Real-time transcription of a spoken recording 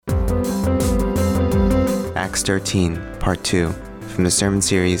Acts 13, Part 2, from the sermon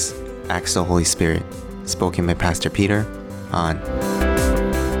series, Acts of the Holy Spirit, spoken by Pastor Peter on.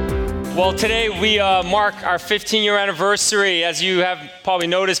 Well, today we mark our 15-year anniversary, as you have probably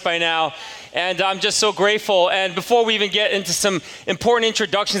noticed by now, and I'm just so grateful. And before we even get into some important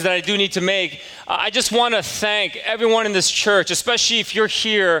introductions that I do need to make, I just want to thank everyone in this church, especially if you're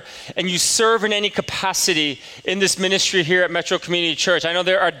here and you serve in any capacity in this ministry here at Metro Community Church. I know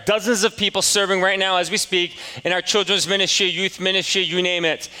there are dozens of people serving right now as we speak in our children's ministry, youth ministry, you name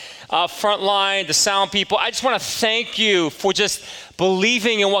it. Frontline, the sound people. I just want to thank you for just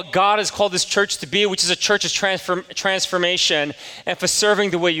believing in what God has called this church to be, which is a church of transformation, and for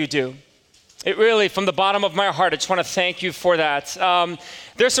serving the way you do. It really, from the bottom of my heart, I just want to thank you for that.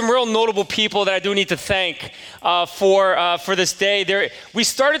 There's some real notable people that I do need to thank for this day. We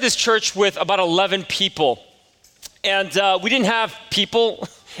started this church with about 11 people, and we didn't have people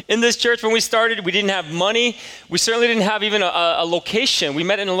in this church when we started. We didn't have money. We certainly didn't have even a location. We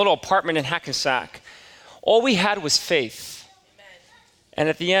met in a little apartment in Hackensack. All we had was faith. Amen. And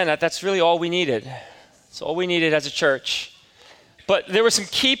at the end, that's really all we needed. It's all we needed as a church. But there were some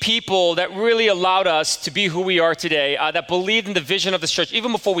key people that really allowed us to be who we are today, that believed in the vision of this church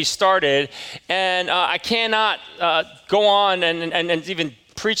even before we started. And I cannot go on and even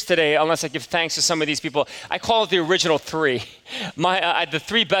preach today unless I give thanks to some of these people. I call it the original three. The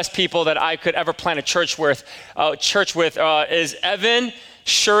three best people that I could ever plant a church with is Evan,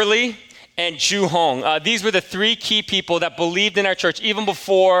 Shirley, and Ju Hong. These were the three key people that believed in our church even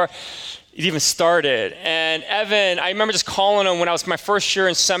before it even started. And Evan, I remember just calling him when I was my first year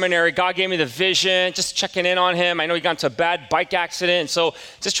in seminary. God gave me the vision, just checking in on him. I know he got into a bad bike accident, and so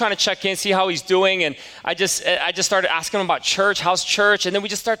just trying to check in, see how he's doing. And I just started asking him about church, how's church? And then we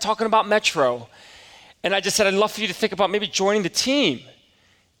just started talking about Metro. And I just said, I'd love for you to think about maybe joining the team.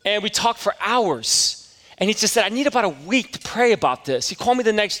 And we talked for hours. And he just said, I need about a week to pray about this. He called me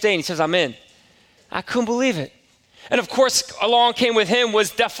the next day and he says, I'm in. I couldn't believe it. And of course, along came with him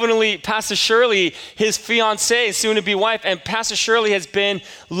was definitely Pastor Shirley, his fiancée, soon-to-be wife. And Pastor Shirley has been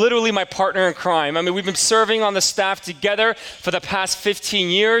literally my partner in crime. I mean, we've been serving on the staff together for the past 15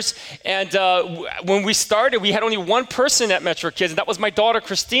 years. And when we started, we had only one person at Metro Kids, and that was my daughter,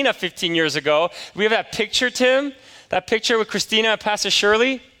 Christina, 15 years ago. We have that picture, Tim? That picture with Christina and Pastor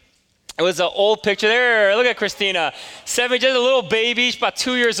Shirley? It was an old picture there. Look at Christina. Just a little baby. She's about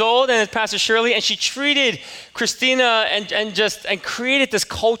 2 years old, and it's Pastor Shirley. And she treated Christina and created this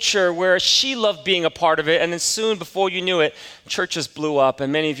culture where she loved being a part of it. And then soon, before you knew it, churches blew up.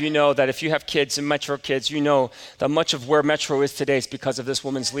 And many of you know that if you have kids in Metro Kids, you know that much of where Metro is today is because of this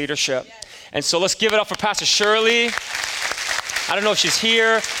woman's leadership. And so let's give it up for Pastor Shirley. I don't know if she's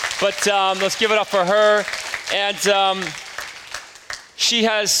here, but let's give it up for her. And she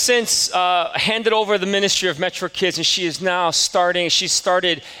has since handed over the ministry of Metro Kids, and she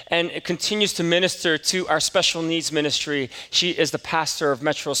started and continues to minister to our special needs ministry. She is the pastor of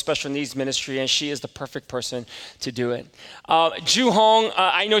Metro Special Needs Ministry, and she is the perfect person to do it. Ju Hong,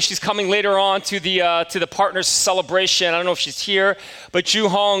 I know she's coming later on to the partners celebration. I don't know if she's here, but Ju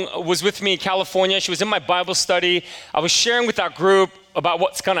Hong was with me in California. She was in my Bible study. I was sharing with our group about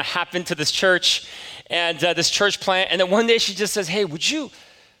what's going to happen to this church and this church plant. And then one day she just says, hey, would you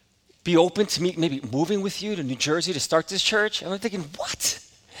be open to me maybe moving with you to New Jersey to start this church? And I'm thinking, what?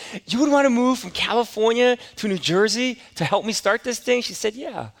 You would want to move from California to New Jersey to help me start this thing? She said,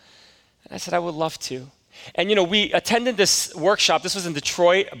 yeah. And I said, I would love to. And we attended this workshop. This was in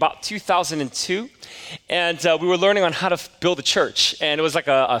Detroit about 2002. And we were learning on how to build a church. And it was like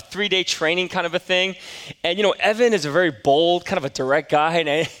a 3-day training kind of a thing. And Evan is a very bold, kind of a direct guy.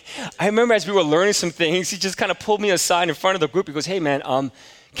 And I remember as we were learning some things, he just kind of pulled me aside in front of the group. He goes, hey man,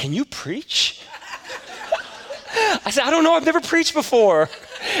 can you preach? I said, I don't know, I've never preached before.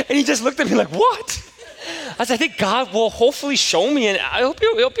 And he just looked at me like, what? I said, I think God will hopefully show me, and I hope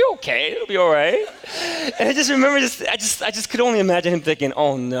it'll be okay. It'll be all right. And I just remember, I just could only imagine him thinking,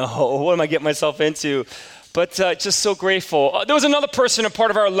 oh no, what am I getting myself into? But just so grateful. There was another person, a part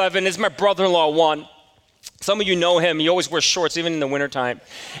of our 11, is my brother-in-law, Juan. Some of you know him. He always wears shorts, even in the wintertime.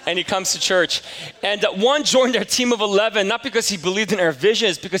 And he comes to church. And Juan joined our team of 11, not because he believed in our vision,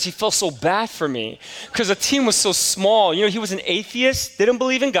 it's because he felt so bad for me. Because the team was so small. He was an atheist, didn't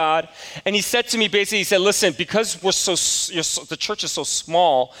believe in God. And he said to me, basically, he said, listen, because the church is so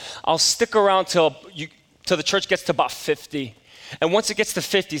small, I'll stick around till the church gets to about 50. And once it gets to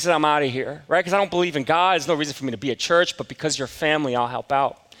 50, he said, I'm out of here, right? Because I don't believe in God. There's no reason for me to be at church, but because you're family, I'll help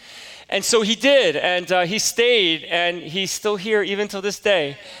out. And so he did, and he stayed, and he's still here even till this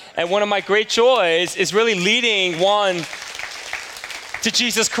day. And one of my great joys is really leading Juan to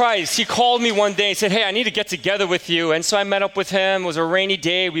Jesus Christ. He called me one day and said, hey, I need to get together with you. And so I met up with him. It was a rainy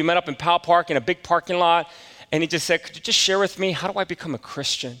day. We met up in Powell Park in a big parking lot. And he just said, could you just share with me, how do I become a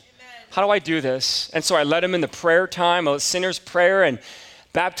Christian? How do I do this? And so I led him in the prayer time, a sinner's prayer, and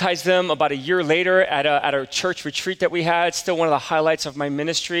baptized them about a year later at a church retreat that we had. Still one of the highlights of my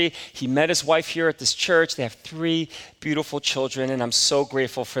ministry. He met his wife here at this church. They have 3 beautiful children, and I'm so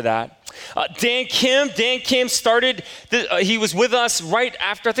grateful for that. Dan Kim started, he was with us right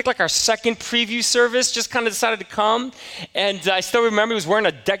after, I think like our second preview service, just kind of decided to come. And I still remember he was wearing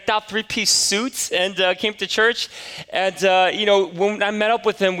a decked out 3-piece suit and came to church. And, when I met up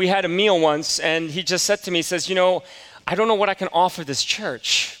with him, we had a meal once, and he just said to me, he says, I don't know what I can offer this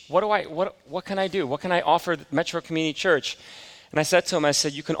church. What can I do? What can I offer Metro Community Church? And I said to him,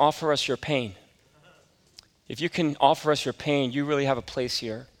 you can offer us your pain. If you can offer us your pain, you really have a place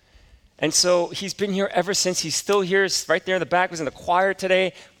here. And so he's been here ever since. He's still here. He's right there in the back. He was in the choir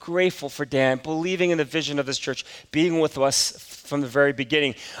today. Grateful for Dan, believing in the vision of this church, being with us from the very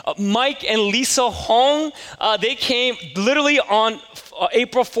beginning. Mike and Lisa Hong, they came literally on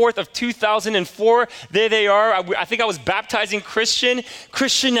April 4th of 2004. There they are. I think I was baptizing Christian.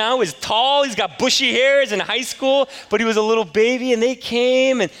 Christian now is tall. He's got bushy hairs in high school, but he was a little baby, and they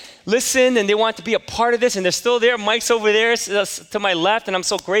came and listened, and they want to be a part of this, and they're still there. Mike's over there to my left, and I'm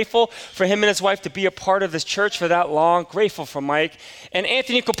so grateful for him and his wife to be a part of this church for that long. Grateful for Mike. And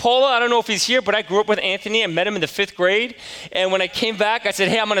Anthony Coppola, I don't know if he's here, but I grew up with Anthony. I met him in the 5th grade, and when I came back, I said,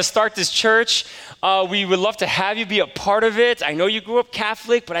 hey, I'm going to start this church. We would love to have you be a part of it. I know you grew up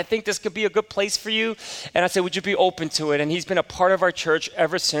Catholic, but I think this could be a good place for you. And I said, would you be open to it? And he's been a part of our church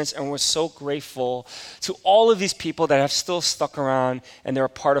ever since, and we're so grateful to all of these people that have still stuck around, and they're a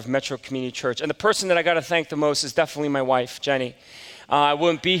part of Metro Community Church. And the person that I got to thank the most is definitely my wife, Jenny. I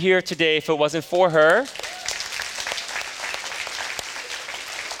wouldn't be here today if it wasn't for her.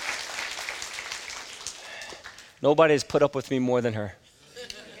 Nobody has put up with me more than her.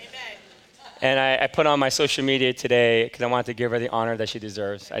 And I put on my social media today because I wanted to give her the honor that she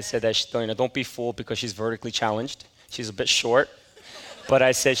deserves. I said that don't be fooled because she's vertically challenged. She's a bit short. But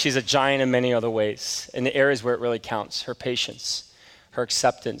I said she's a giant in many other ways, in the areas where it really counts. Her patience, her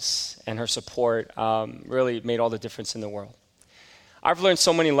acceptance, and her support really made all the difference in the world. I've learned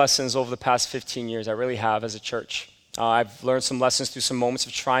so many lessons over the past 15 years. I really have as a church. I've learned some lessons through some moments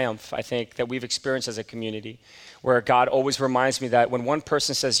of triumph, I think, that we've experienced as a community, where God always reminds me that when one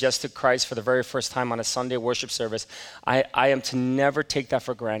person says yes to Christ for the very first time on a Sunday worship service, I am to never take that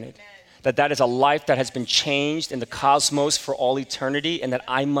for granted. That is a life that has been changed in the cosmos for all eternity, and that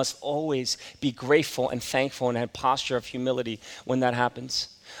I must always be grateful and thankful and have a posture of humility when that happens.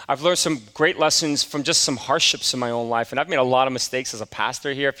 I've learned some great lessons from just some hardships in my own life, and I've made a lot of mistakes as a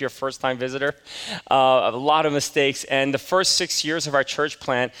pastor here, if you're a first-time visitor, a lot of mistakes. And the first 6 years of our church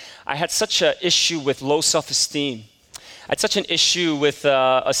plant, I had such an issue with low self-esteem. I had such an issue with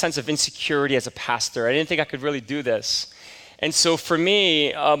a sense of insecurity as a pastor. I didn't think I could really do this. And so for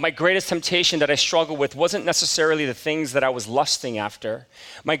me, my greatest temptation that I struggled with wasn't necessarily the things that I was lusting after.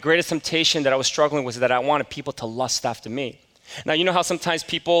 My greatest temptation that I was struggling with was that I wanted people to lust after me. Now, you know how sometimes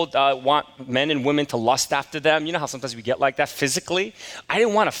people want men and women to lust after them? You know how sometimes we get like that physically? I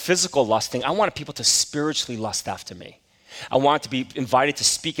didn't want a physical lusting. I wanted people to spiritually lust after me. I wanted to be invited to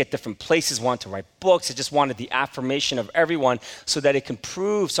speak at different places, wanted to write books. I just wanted the affirmation of everyone so that I can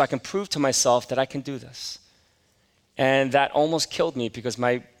prove to myself that I can do this. And that almost killed me because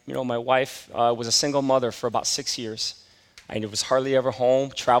my wife was a single mother for about 6 years. I was hardly ever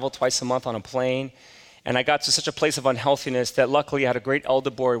home, traveled twice a month on a plane. And I got to such a place of unhealthiness that luckily I had a great elder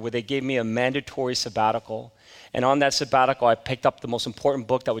board where they gave me a mandatory sabbatical. And on that sabbatical, I picked up the most important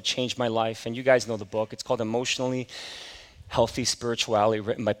book that would change my life. And you guys know the book. It's called Emotionally Healthy Spirituality,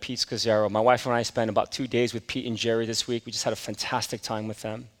 written by Pete Scazzaro. My wife and I spent about 2 days with Pete and Jerry this week. We just had a fantastic time with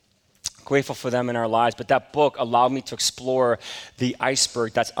them. Grateful for them in our lives. But that book allowed me to explore the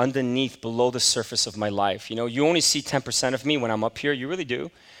iceberg that's underneath, below the surface of my life. You know, you only see 10% of me when I'm up here. You really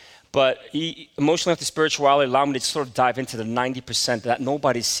do. But Emotionally Healthy Spirituality allowed me to sort of dive into the 90% that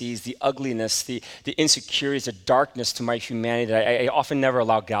nobody sees, the ugliness, the insecurities, the darkness to my humanity that I often never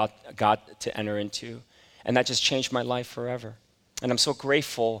allow God to enter into. And that just changed my life forever. And I'm so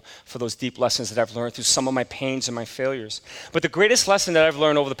grateful for those deep lessons that I've learned through some of my pains and my failures. But the greatest lesson that I've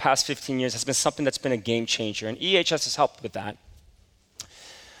learned over the past 15 years has been something that's been a game changer. And EHS has helped with that.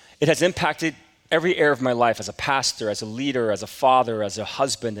 It has impacted every area of my life as a pastor, as a leader, as a father, as a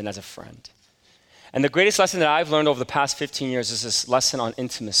husband, and as a friend. And the greatest lesson that I've learned over the past 15 years is this lesson on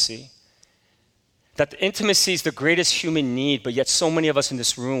intimacy. That the intimacy is the greatest human need, but yet so many of us in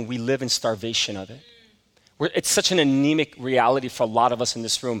this room, we live in starvation of it. It's such an anemic reality for a lot of us in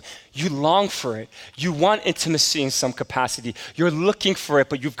this room. You long for it. You want intimacy in some capacity. You're looking for it,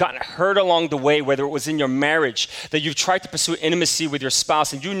 but you've gotten hurt along the way, whether it was in your marriage, that you've tried to pursue intimacy with your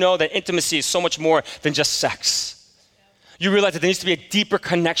spouse, and you know that intimacy is so much more than just sex. You realize that there needs to be a deeper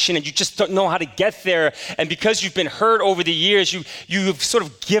connection, and you just don't know how to get there. And because you've been hurt over the years, you've sort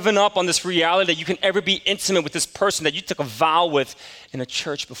of given up on this reality that you can ever be intimate with this person that you took a vow with in a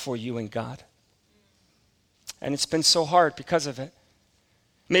church before you and God. And it's been so hard because of it.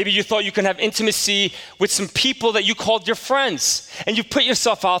 Maybe you thought you could have intimacy with some people that you called your friends, and you put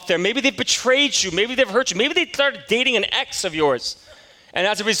yourself out there. Maybe they've betrayed you. Maybe they've hurt you. Maybe they started dating an ex of yours. And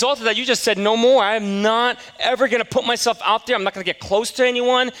as a result of that, you just said, no more. I am not ever going to put myself out there. I'm not going to get close to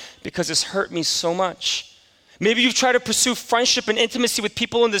anyone because it's hurt me so much. Maybe you've tried to pursue friendship and intimacy with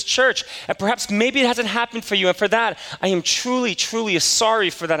people in this church, and perhaps maybe it hasn't happened for you. And for that, I am truly, truly sorry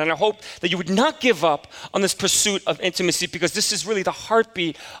for that. And I hope that you would not give up on this pursuit of intimacy, because this is really the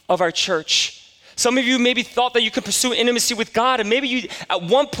heartbeat of our church. Some of you maybe thought that you could pursue intimacy with God, and maybe at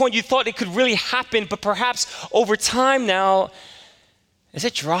one point you thought it could really happen, but perhaps over time now, is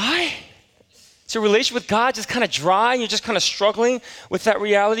it dry? Is your relationship with God just kind of dry and you're just kind of struggling with that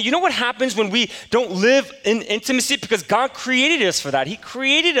reality? You know what happens when we don't live in intimacy? Because God created us for that. He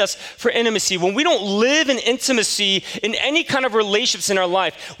created us for intimacy. When we don't live in intimacy in any kind of relationships in our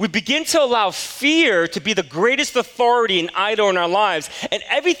life, we begin to allow fear to be the greatest authority and idol in our lives. And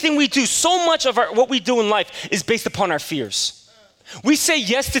everything we do, so much of what we do in life is based upon our fears. We say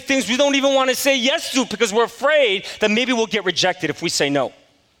yes to things we don't even want to say yes to because we're afraid that maybe we'll get rejected if we say no.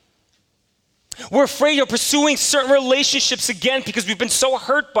 We're afraid of pursuing certain relationships again because we've been so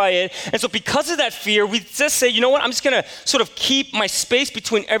hurt by it. And so because of that fear, we just say, you know what, I'm just going to sort of keep my space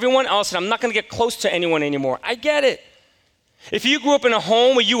between everyone else, and I'm not going to get close to anyone anymore. I get it. If you grew up in a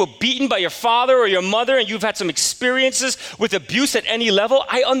home where you were beaten by your father or your mother and you've had some experiences with abuse at any level,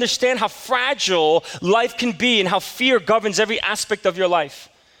 I understand how fragile life can be and how fear governs every aspect of your life.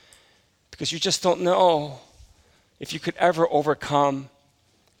 Because you just don't know if you could ever overcome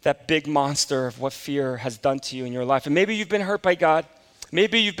that big monster of what fear has done to you in your life. And maybe you've been hurt by God.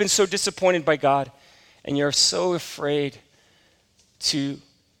 Maybe you've been so disappointed by God, and you're so afraid to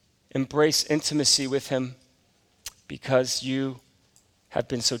embrace intimacy with him because you have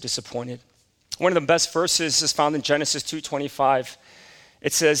been so disappointed. One of the best verses is found in Genesis 2:25.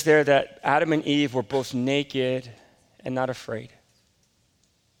 It says there that Adam and Eve were both naked and not afraid.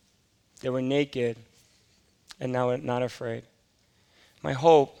 They were naked and now not afraid. My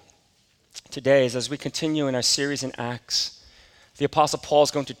hope today is as we continue in our series in Acts, the Apostle Paul is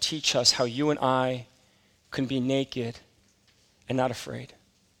going to teach us how you and I can be naked and not afraid.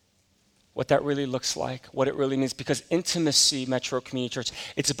 What that really looks like, what it really means. Because intimacy, Metro Community Church,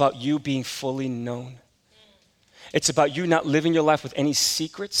 it's about you being fully known. It's about you not living your life with any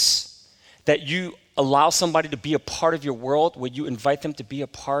secrets, that you allow somebody to be a part of your world where you invite them to be a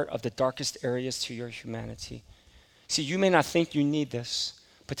part of the darkest areas to your humanity. See, you may not think you need this,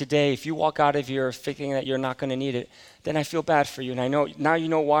 but today, if you walk out of here thinking that you're not going to need it, then I feel bad for you. And I know now you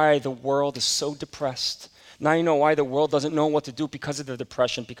know why the world is so depressed. Now you know why the world doesn't know what to do because of their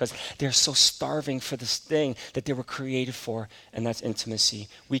depression, because they're so starving for this thing that they were created for, and that's intimacy.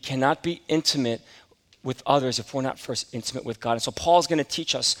 We cannot be intimate with others if we're not first intimate with God. And so Paul's going to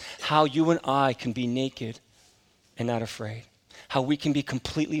teach us how you and I can be naked and not afraid, how we can be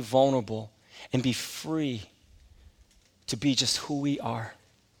completely vulnerable and be free to be just who we are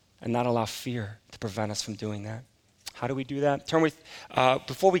and not allow fear to prevent us from doing that. How do we do that?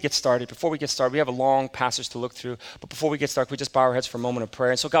 Before we get started, we have a long passage to look through, but before we get started, we just bow our heads for a moment of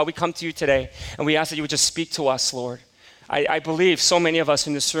prayer. And so God, we come to you today, and we ask that you would just speak to us, Lord. I believe so many of us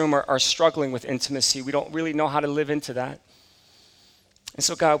in this room are struggling with intimacy. We don't really know how to live into that. And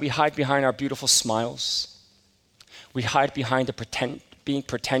so God, we hide behind our beautiful smiles. We hide behind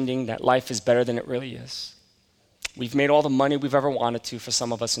pretending that life is better than it really is. We've made all the money we've ever wanted to for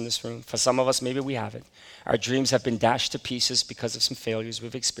some of us in this room. For some of us, maybe we haven't. Our dreams have been dashed to pieces because of some failures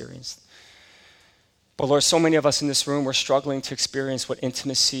we've experienced. But Lord, so many of us in this room, we're struggling to experience what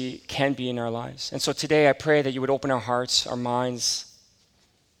intimacy can be in our lives. And so today I pray that you would open our hearts, our minds,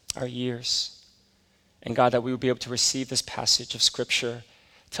 our ears. And God, that we would be able to receive this passage of Scripture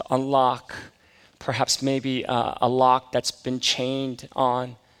to unlock perhaps maybe a lock that's been chained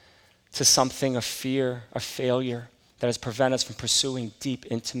on to something of fear, of failure, that has prevented us from pursuing deep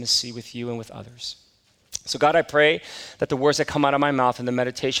intimacy with you and with others. So God, I pray that the words that come out of my mouth and the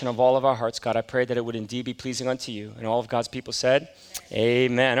meditation of all of our hearts, God, I pray that it would indeed be pleasing unto you. And all of God's people said,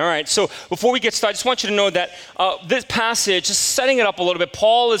 Amen. All right, so before we get started, I just want you to know that this passage, just setting it up a little bit,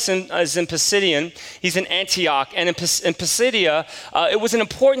 Paul is in Pisidian. He's in Antioch. And in Pisidia, it was an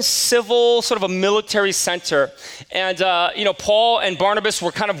important civil, sort of a military center. And, Paul and Barnabas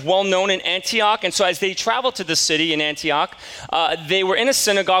were kind of well known in Antioch. And so as they traveled to the city in Antioch, they were in a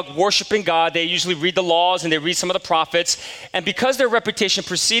synagogue worshiping God. They usually read the laws and they read some of the prophets. And because their reputation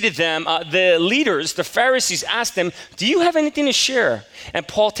preceded them, the leaders, the Pharisees, asked them, "Do you have anything to share?" And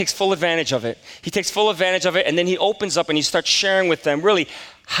Paul takes full advantage of it. He takes full advantage of it, and then he opens up and he starts sharing with them really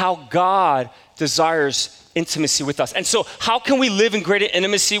how God desires intimacy with us. And so how can we live in greater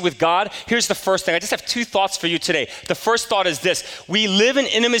intimacy with God? Here's the first thing. I just have two thoughts for you today. The first thought is this: we live in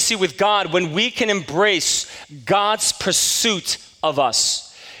intimacy with God when we can embrace God's pursuit of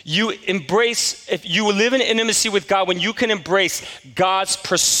us. If you live in intimacy with God when you can embrace God's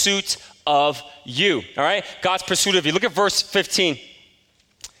pursuit of you, all right? God's pursuit of you. Look at verse 15.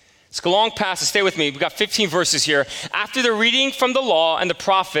 Let's go long past it. Stay with me. We've got 15 verses here. After the reading from the law and the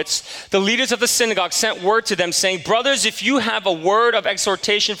prophets, the leaders of the synagogue sent word to them saying, "Brothers, if you have a word of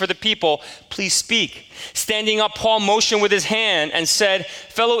exhortation for the people, please speak." Standing up, Paul motioned with his hand and said,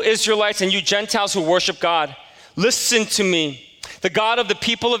 "Fellow Israelites and you Gentiles who worship God, listen to me. The God of the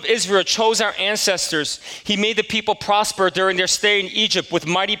people of Israel chose our ancestors. He made the people prosper during their stay in Egypt. With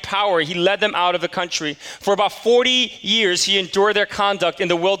mighty power, he led them out of the country. For about 40 years, he endured their conduct in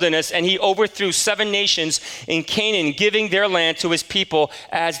the wilderness, and he overthrew 7 nations in Canaan, giving their land to his people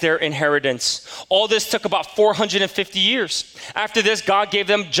as their inheritance. All this took about 450 years. After this, God gave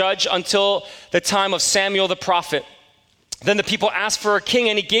them judge until the time of Samuel the prophet. Then the people asked for a king,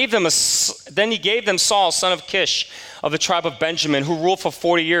 and he gave them Saul, son of Kish, of the tribe of Benjamin, who ruled for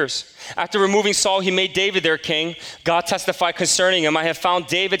 40 years. After removing Saul, he made David their king. God testified concerning him, "I have found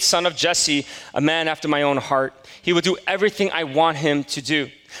David, son of Jesse, a man after my own heart. He will do everything I want him to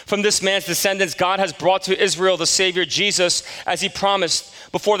do." From this man's descendants, God has brought to Israel the Savior, Jesus, as he promised.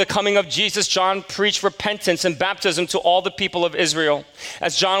 Before the coming of Jesus, John preached repentance and baptism to all the people of Israel.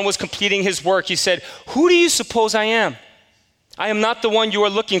 As John was completing his work, he said, "Who do you suppose I am? I am not the one you are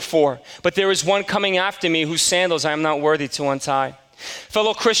looking for, but there is one coming after me whose sandals I am not worthy to untie."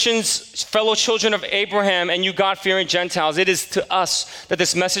 Fellow Christians, fellow children of Abraham, and you God-fearing Gentiles, it is to us that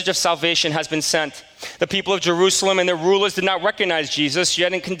this message of salvation has been sent. The people of Jerusalem and their rulers did not recognize Jesus,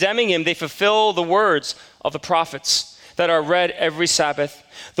 yet in condemning him, they fulfill the words of the prophets that are read every Sabbath.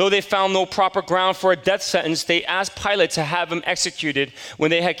 Though they found no proper ground for a death sentence, they asked Pilate to have him executed. When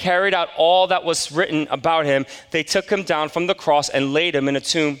they had carried out all that was written about him, they took him down from the cross and laid him in a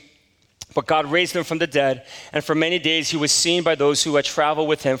tomb. But God raised him from the dead, and for many days he was seen by those who had traveled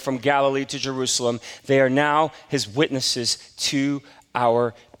with him from Galilee to Jerusalem. They are now his witnesses to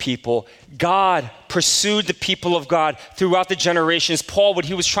our people. God pursued the people of God throughout the generations. Paul, what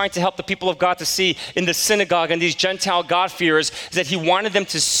he was trying to help the people of God to see in the synagogue and these Gentile God-fearers is that he wanted them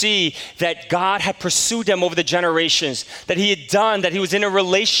to see that God had pursued them over the generations, that he had done, that he was in a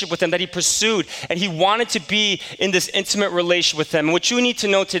relationship with them, that he pursued, and he wanted to be in this intimate relationship with them. And what you need to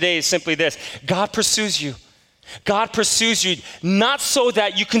know today is simply this: God pursues you. God pursues you not so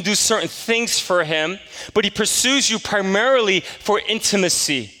that you can do certain things for him, but he pursues you primarily for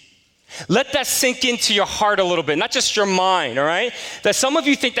intimacy. Let that sink into your heart a little bit, not just your mind, all right? That some of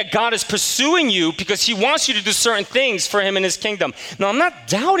you think that God is pursuing you because he wants you to do certain things for him in his kingdom. Now, I'm not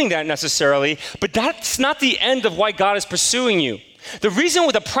doubting that necessarily, but that's not the end of why God is pursuing you.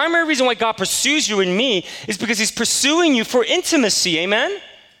 The primary reason why God pursues you and me is because he's pursuing you for intimacy, amen?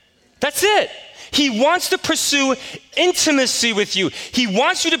 That's it. He wants to pursue intimacy with you. He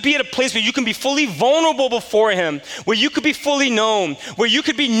wants you to be at a place where you can be fully vulnerable before him, where you could be fully known, where you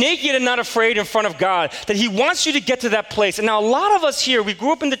could be naked and not afraid in front of God, that he wants you to get to that place. And now a lot of us here, we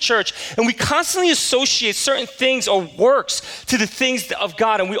grew up in the church and we constantly associate certain things or works to the things of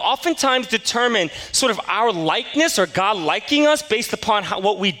God. And we oftentimes determine sort of our likeness or God liking us based upon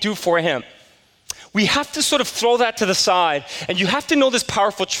what we do for him. We have to sort of throw that to the side, and you have to know this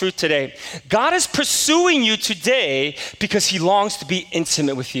powerful truth today. God is pursuing you today because he longs to be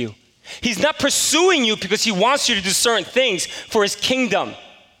intimate with you. He's not pursuing you because he wants you to do certain things for his kingdom.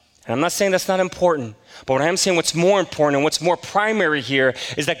 And I'm not saying that's not important, but what I am saying, what's more important and what's more primary here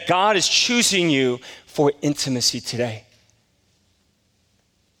is that God is choosing you for intimacy today.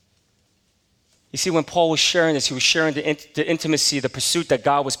 You see, when Paul was sharing this, he was sharing the intimacy, the pursuit that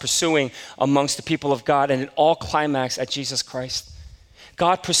God was pursuing amongst the people of God, and it all climaxed at Jesus Christ.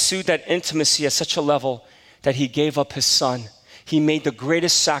 God pursued that intimacy at such a level that he gave up his son. He made the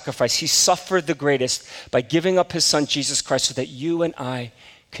greatest sacrifice. He suffered the greatest by giving up his son, Jesus Christ, so that you and I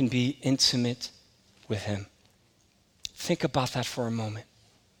can be intimate with him. Think about that for a moment.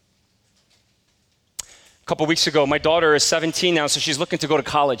 A couple weeks ago, my daughter is 17 now, so she's looking to go to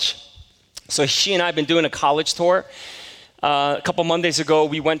college. So she and I have been doing a college tour. A couple Mondays ago,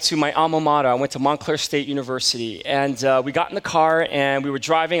 we went to my alma mater. I went to Montclair State University. And we got in the car and we were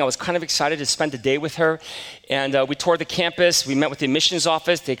driving. I was kind of excited to spend the day with her. And we toured the campus. We met with the admissions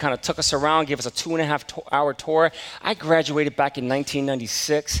office. They kind of took us around, gave us a 2.5-hour tour. I graduated back in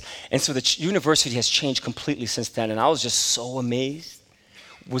 1996. And so the university has changed completely since then. And I was just so amazed.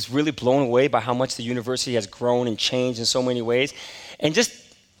 Was really blown away by how much the university has grown and changed in so many ways. And just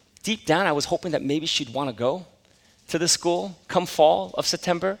deep down, I was hoping that maybe she'd want to go to the school come fall of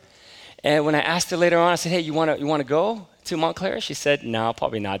September. And when I asked her later on, I said, hey, you want to go to Montclair? She said, no,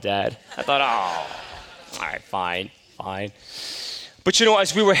 probably not, Dad. I thought, all right, fine. But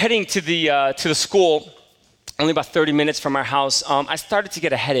as we were heading to the school, only about 30 minutes from our house, I started to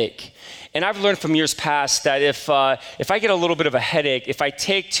get a headache. And I've learned from years past that if I get a little bit of a headache, if I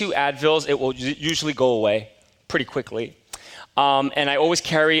take 2 Advils, it will usually go away pretty quickly. And I always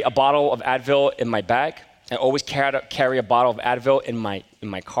carry a bottle of Advil in my bag. I always carry a bottle of Advil in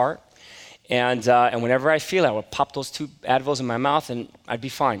my cart. And whenever I feel it, I would pop those 2 Advils in my mouth and I'd be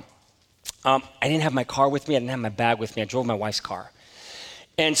fine. I didn't have my car with me. I didn't have my bag with me. I drove my wife's car.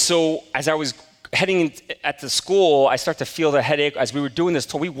 And so as I was heading at the school, I started to feel the headache. As we were doing this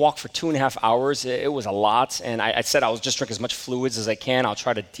tour, we walked for 2.5 hours. It was a lot. And I said I was just drink as much fluids as I can. I'll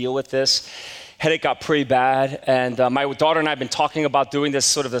try to deal with this. Headache got pretty bad, and my daughter and I have been talking about doing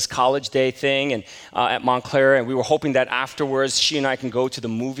this college day thing and at Montclair, and we were hoping that afterwards she and I can go to the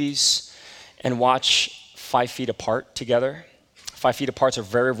movies and watch 5 Feet Apart together. 5 Feet Apart is a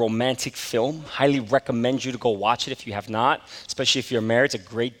very romantic film. Highly recommend you to go watch it if you have not, especially if you're married. It's a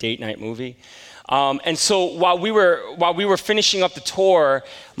great date night movie. And so while we were finishing up the tour,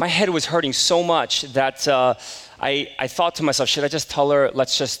 my head was hurting so much that I thought to myself, should I just tell her,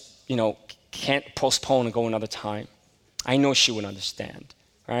 let's just, can't postpone and go another time? I know she would understand,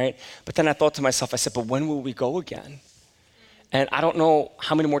 right? But then I thought to myself, I said, but when will we go again? And I don't know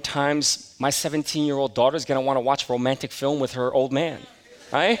how many more times my 17-year-old daughter is going to want to watch a romantic film with her old man,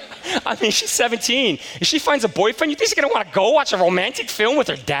 right? I mean, she's 17. If she finds a boyfriend, you think she's going to want to go watch a romantic film with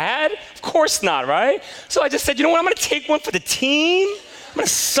her dad? Of course not, right? So I just said, you know what? I'm going to take one for the team. I'm going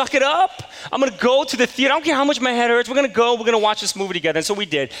to suck it up. I'm going to go to the theater. I don't care how much my head hurts. We're going to go. We're going to watch this movie together. And so we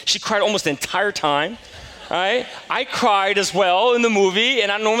did. She cried almost the entire time. Right? I cried as well in the movie. And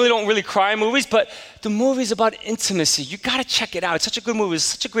I normally don't really cry in movies. But the movie's about intimacy. You got to check it out. It's such a good movie. It's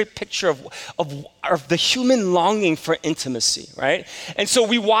such a great picture of the human longing for intimacy. Right? And so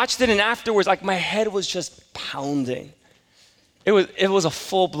we watched it. And afterwards, my head was just pounding. It was a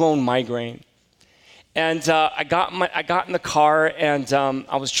full-blown migraine. And I got in the car, and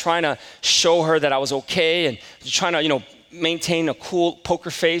I was trying to show her that I was okay, and trying to, maintain a cool poker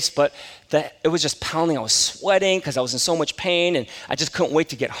face, but it was just pounding. I was sweating because I was in so much pain, and I just couldn't wait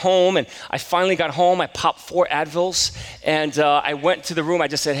to get home. And I finally got home. I popped 4 Advils, and I went to the room. I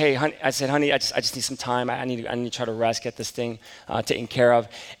just said, "Hey, honey," I just need some time. I need to try to rest, get this thing taken care of.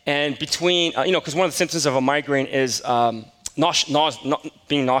 And between, because one of the symptoms of a migraine is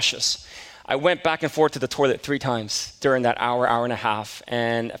being nauseous. I went back and forth to the toilet 3 times during that hour and a half.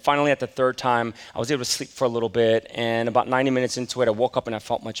 And finally, at the 3rd time, I was able to sleep for a little bit. And about 90 minutes into it, I woke up and I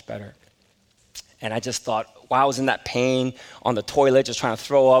felt much better. And I just thought, while I was in that pain on the toilet, just trying to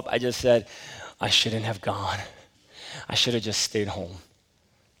throw up, I just said, I shouldn't have gone. I should have just stayed home.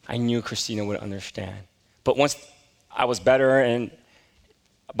 I knew Christina would understand. But once I was better and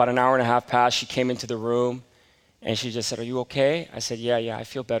about an hour and a half passed, she came into the room. And she just said, are you okay? I said, yeah, I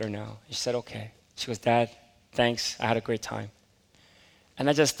feel better now. She said, okay. She goes, Dad, thanks. I had a great time. And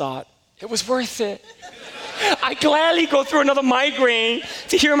I just thought, it was worth it. I gladly go through another migraine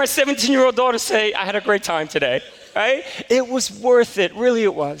to hear my 17-year-old daughter say, I had a great time today, right? It was worth it. Really,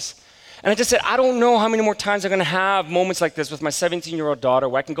 it was. And I just said, I don't know how many more times I'm going to have moments like this with my 17-year-old daughter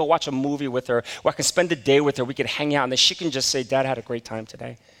where I can go watch a movie with her, where I can spend the day with her, we could hang out, and then she can just say, Dad, I had a great time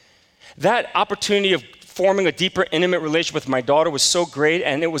today. That opportunity of forming a deeper, intimate relationship with my daughter was so great,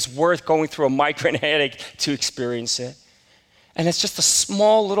 and it was worth going through a migraine headache to experience it. And it's just a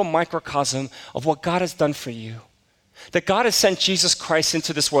small little microcosm of what God has done for you. That God has sent Jesus Christ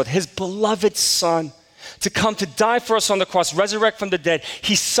into this world, his beloved Son, to come to die for us on the cross, resurrect from the dead.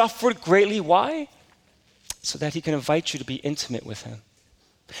 He suffered greatly. Why? So that he can invite you to be intimate with him.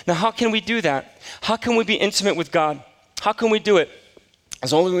 Now, how can we do that? How can we be intimate with God? How can we do it?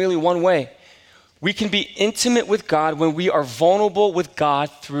 There's only really one way. We can be intimate with God when we are vulnerable with God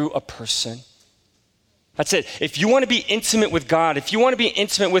through a person. That's it. If you want to be intimate with God, if you want to be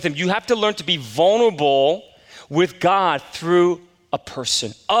intimate with him, you have to learn to be vulnerable with God through a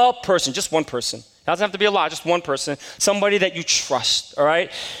person, just one person. It doesn't have to be a lot, just one person, somebody that you trust, all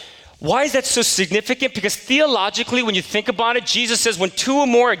right? Why is that so significant? Because theologically, when you think about it, Jesus says, when two or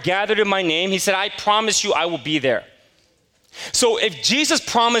more are gathered in my name, he said, I promise you I will be there. So if Jesus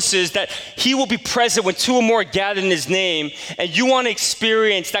promises that he will be present when two or more are gathered in his name, and you want to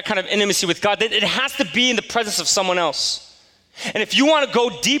experience that kind of intimacy with God, then it has to be in the presence of someone else. And if you want to go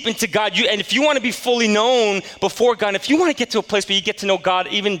deep into God, and if you want to be fully known before God, and if you want to get to a place where you get to know God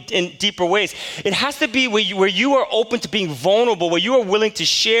even in deeper ways, it has to be where you are open to being vulnerable, where you are willing to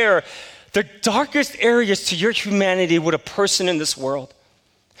share the darkest areas to your humanity with a person in this world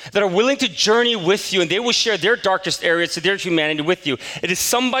that are willing to journey with you, and they will share their darkest areas to their humanity with you. It is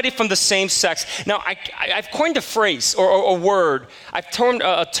somebody from the same sex. Now, I've coined a phrase or a word. I've termed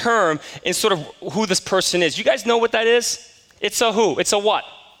a term in sort of who this person is. You guys know what that is? It's a who? It's a what?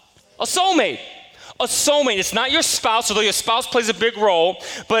 A soulmate. A soulmate. It's not your spouse, although your spouse plays a big role.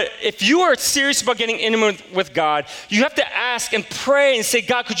 But if you are serious about getting intimate with God, you have to ask and pray and say,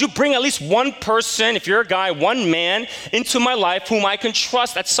 God, could you bring at least one person, if you're a guy, one man into my life whom I can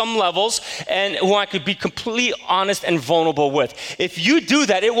trust at some levels and who I could be completely honest and vulnerable with. If you do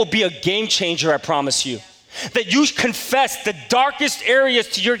that, it will be a game changer, I promise you. That you confess the darkest areas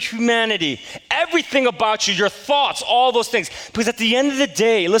to your humanity, everything about you, your thoughts, all those things. Because at the end of the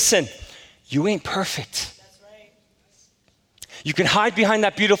day, listen, you ain't perfect. That's right. You can hide behind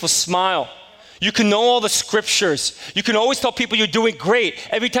that beautiful smile. You can know all the scriptures. You can always tell people you're doing great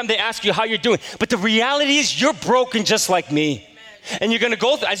every time they ask you how you're doing. But the reality is you're broken just like me. And you're going to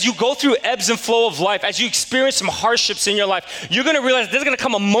go, as you go through ebbs and flow of life, as you experience some hardships in your life, you're going to realize there's going to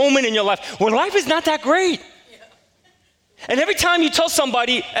come a moment in your life where life is not that great. And every time you tell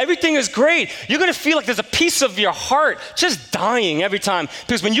somebody everything is great, you're going to feel like there's a piece of your heart just dying every time.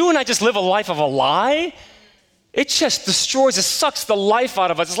 Because when you and I just live a life of a lie, it just destroys, it sucks the life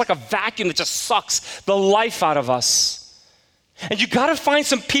out of us. It's like a vacuum that just sucks the life out of us. And you got to find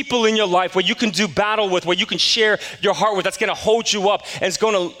some people in your life where you can do battle with, where you can share your heart with, that's going to hold you up and it's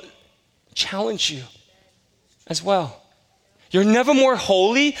going to challenge you as well. You're never more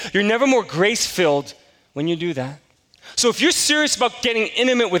holy, you're never more grace-filled when you do that. So if you're serious about getting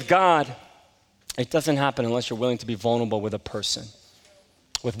intimate with God, it doesn't happen unless you're willing to be vulnerable with a person,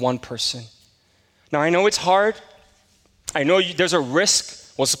 with one person. Now, I know it's hard. I know there's a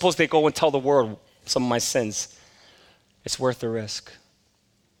risk. Well, suppose they go and tell the world some of my sins. It's worth the risk.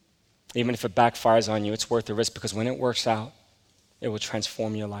 Even if it backfires on you, it's worth the risk because when it works out, it will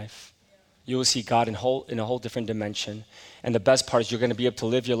transform your life. You will see God in a whole different dimension. And the best part is you're going to be able to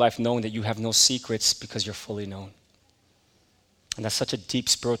live your life knowing that you have no secrets because you're fully known. And that's such a deep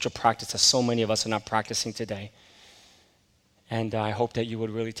spiritual practice that so many of us are not practicing today. And I hope that you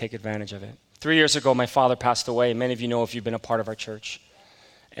would really take advantage of it. 3 years ago, my father passed away. Many of you know if you've been a part of our church.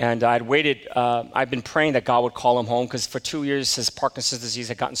 And I'd been praying that God would call him home because for 2 years, his Parkinson's disease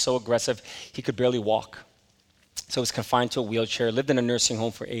had gotten so aggressive, he could barely walk. So he was confined to a wheelchair, lived in a nursing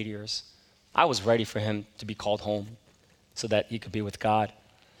home for 8 years. I was ready for him to be called home so that he could be with God.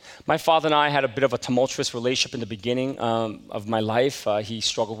 My father and I had a bit of a tumultuous relationship in the beginning of my life. He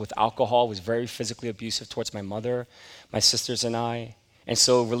struggled with alcohol, was very physically abusive towards my mother, my sisters and I. And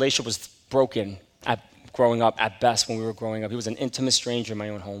so relationship was broken growing up at best when we were growing up. He was an intimate stranger in my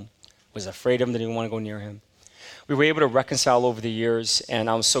own home. Was afraid of him, didn't even want to go near him. We were able to reconcile over the years, and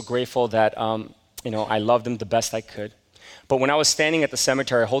I was so grateful that I loved him the best I could. But when I was standing at the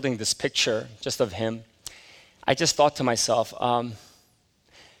cemetery holding this picture just of him, I just thought to myself,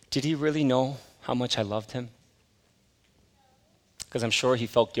 did he really know how much I loved him? Because I'm sure he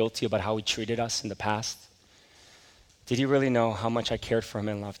felt guilty about how he treated us in the past. Did he really know how much I cared for him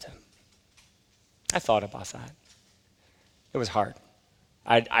and loved him? I thought about that. It was hard.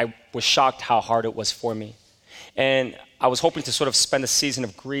 I was shocked how hard it was for me. And I was hoping to sort of spend a season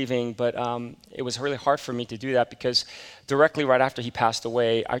of grieving, but it was really hard for me to do that because directly right after he passed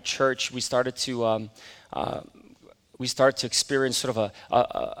away, our church, we started to experience sort of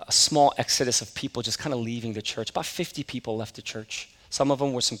a small exodus of people just kind of leaving the church. About 50 people left the church. Some of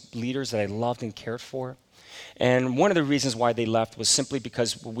them were some leaders that I loved and cared for. And one of the reasons why they left was simply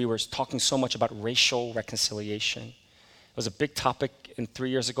because we were talking so much about racial reconciliation. It was a big topic 3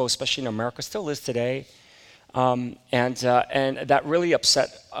 years ago, especially in America, still is today. And that really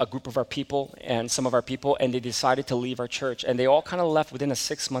upset a group of our people and some of our people, and they decided to leave our church. And they all kind of left within a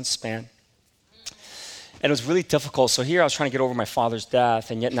 6-month span. And it was really difficult. So here I was trying to get over my father's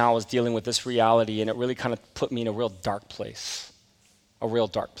death, and yet now I was dealing with this reality, and it really kind of put me in a real dark place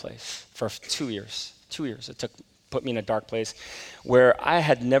for 2 years. 2 years it put me in a dark place where I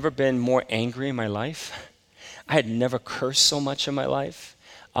had never been more angry in my life. I had never cursed so much in my life.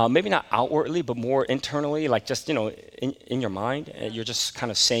 Maybe not outwardly, but more internally, like just, in your mind. You're just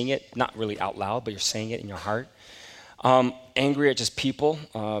kind of saying it, not really out loud, but you're saying it in your heart. Angry at just people.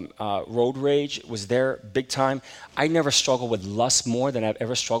 Road rage was there big time. I never struggled with lust more than I've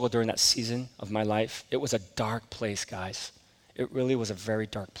ever struggled during that season of my life. It was a dark place, guys. It really was a very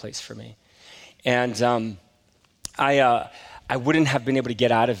dark place for me. And I wouldn't have been able to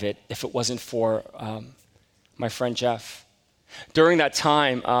get out of it if it wasn't for my friend Jeff. During that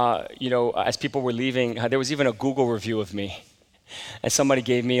time, as people were leaving, there was even a Google review of me. And somebody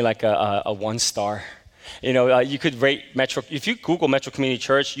gave me like a 1-star. You could rate Metro. If you Google Metro Community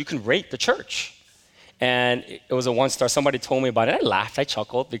Church, you can rate the church. And it was a 1-star. Somebody told me about it. I laughed. I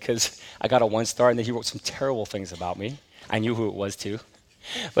chuckled because I got a 1-star, and then he wrote some terrible things about me. I knew who it was too.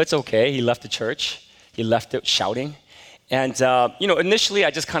 But it's okay. He left the church. He left it shouting. And, initially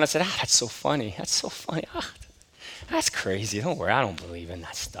I just kind of said, that's so funny. That's so funny. That's crazy. Don't worry. I don't believe in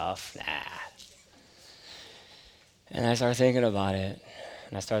that stuff. Nah. And I started thinking about it.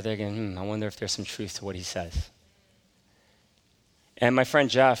 And I started thinking, I wonder if there's some truth to what he says. And my friend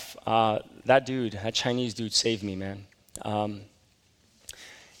Jeff, that Chinese dude saved me, man.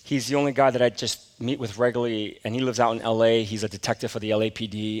 He's the only guy that I just meet with regularly, and he lives out in LA. He's a detective for the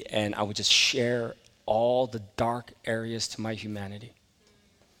LAPD, and I would just share all the dark areas to my humanity.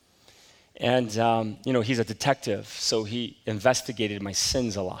 And, he's a detective, so he investigated my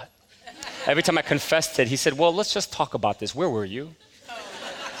sins a lot. Every time I confessed it, he said, well, let's just talk about this. Where were you?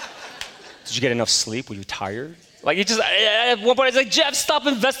 Did you get enough sleep? Were you tired? At one point, I was like, Jeff, stop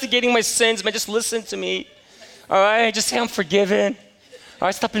investigating my sins, man. Just listen to me. All right? Just say I'm forgiven. All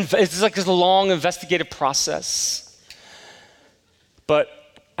right? It's like this long investigative process. But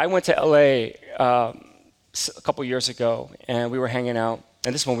I went to LA a couple years ago, and we were hanging out.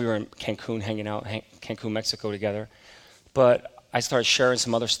 And this one, we were in Cancun hanging out, Cancun, Mexico together. But I started sharing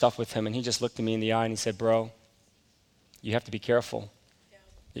some other stuff with him, and he just looked at me in the eye, and he said, bro, you have to be careful.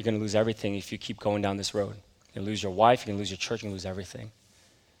 You're going to lose everything if you keep going down this road. You're going to lose your wife, you're going to lose your church, you're going to lose everything.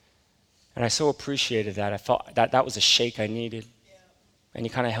 And I so appreciated that. I felt that was a shake I needed. Yeah. And he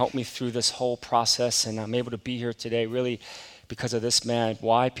kind of helped me through this whole process, and I'm able to be here today really because of this man.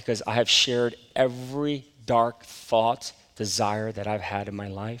 Why? Because I have shared every dark thought, desire that I've had in my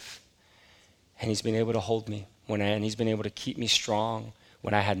life. And he's been able to hold me, and he's been able to keep me strong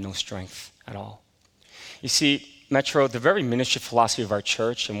when I had no strength at all. You see, Metro, the very ministry philosophy of our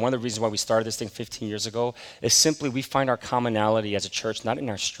church, and one of the reasons why we started this thing 15 years ago, is simply we find our commonality as a church not in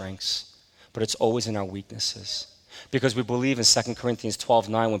our strengths, but it's always in our weaknesses. Because we believe in 2 Corinthians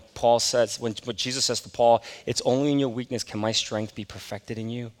 12:9 when Jesus says to Paul, it's only in your weakness can my strength be perfected in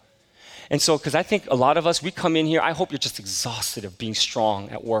you. And so, because I think a lot of us, we come in here, I hope you're just exhausted of being strong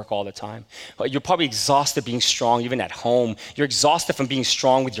at work all the time. You're probably exhausted being strong even at home. You're exhausted from being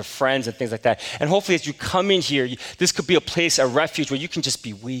strong with your friends and things like that. And hopefully as you come in here, this could be a place, a refuge where you can just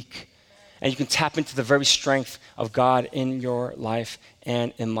be weak. And you can tap into the very strength of God in your life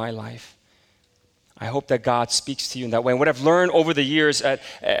and in my life. I hope that God speaks to you in that way. And what I've learned over the years,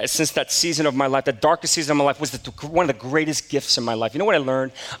 since that season of my life, the darkest season of my life, was one of the greatest gifts in my life. You know what I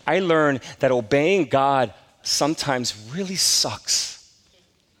learned? I learned that obeying God sometimes really sucks.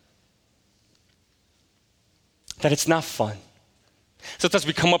 That it's not fun. Sometimes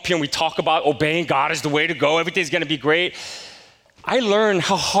we come up here and we talk about obeying God is the way to go. Everything's going to be great. I learned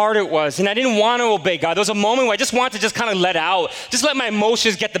how hard it was, and I didn't want to obey God. There was a moment where I just wanted to just kind of let out, just let my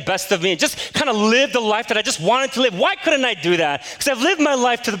emotions get the best of me, and just kind of live the life that I just wanted to live. Why couldn't I do that? Because I've lived my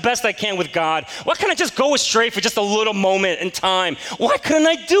life to the best I can with God. Why can't I just go astray for just a little moment in time? Why couldn't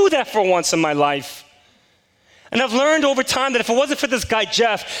I do that for once in my life? And I've learned over time that if it wasn't for this guy,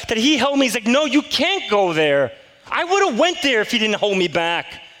 Jeff, that he held me. He's like, no, you can't go there. I would have went there if he didn't hold me back.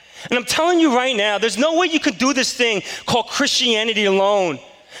 And I'm telling you right now, there's no way you could do this thing called Christianity alone.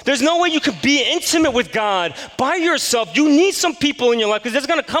 There's no way you could be intimate with God by yourself. You need some people in your life because there's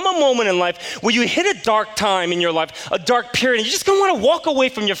going to come a moment in life where you hit a dark time in your life, a dark period, and you're just going to want to walk away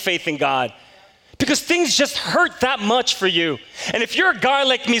from your faith in God because things just hurt that much for you. And if you're a guy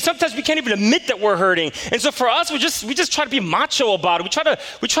like me, sometimes we can't even admit that we're hurting. And so for us, we just try to be macho about it.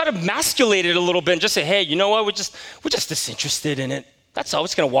 We try to masculate it a little bit and just say, hey, you know what? We're just disinterested in it. That's all.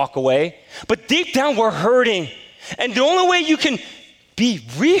 It's going to walk away. But deep down, we're hurting. And the only way you can be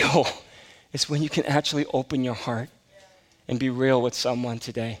real is when you can actually open your heart and be real with someone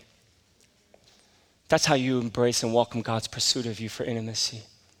today. That's how you embrace and welcome God's pursuit of you for intimacy.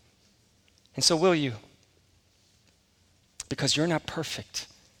 And so will you? Because you're not perfect.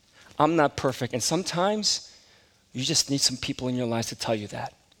 I'm not perfect. And sometimes you just need some people in your lives to tell you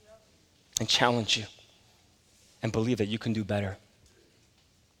that and challenge you. and believe that you can do better.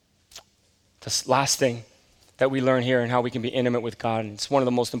 This last thing that we learn here and how we can be intimate with God, and it's one of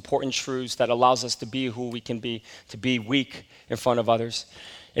the most important truths that allows us to be who we can be, to be weak in front of others,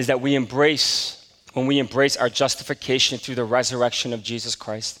 is that when we embrace our justification through the resurrection of Jesus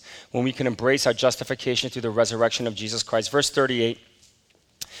Christ, when we can embrace our justification through the resurrection of Jesus Christ. Verse 38,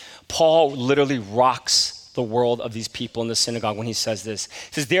 Paul literally rocks the world of these people in the synagogue when he says this.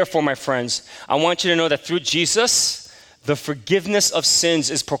 He says, therefore, my friends, I want you to know that through Jesus, the forgiveness of sins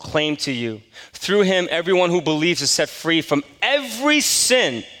is proclaimed to you. Through him, everyone who believes is set free from every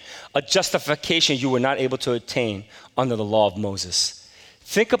sin, a justification you were not able to attain under the law of Moses.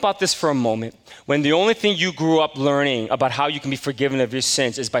 Think about this for a moment. When the only thing you grew up learning about how you can be forgiven of your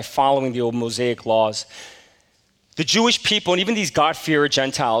sins is by following the old Mosaic laws, the Jewish people, and even these God-fearer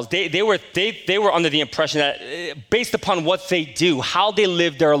Gentiles, they were under the impression that based upon what they do, how they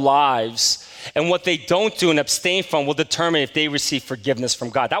live their lives, and what they don't do and abstain from will determine if they receive forgiveness from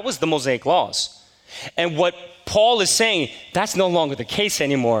God. That was the Mosaic laws. And what Paul is saying, that's no longer the case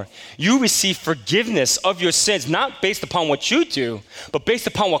anymore. You receive forgiveness of your sins, not based upon what you do, but based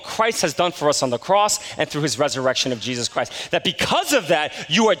upon what Christ has done for us on the cross and through his resurrection of Jesus Christ. That because of that,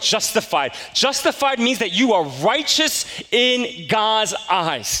 you are justified. Justified means that you are righteous in God's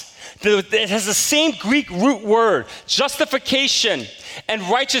eyes. It has the same Greek root word. Justification and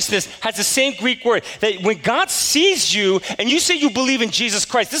righteousness has the same Greek word. That when God sees you and you say you believe in Jesus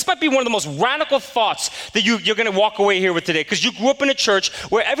Christ, this might be one of the most radical thoughts that you're going to walk away here with today, because you grew up in a church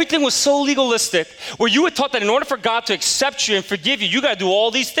where everything was so legalistic, where you were taught that in order for God to accept you and forgive you, you got to do all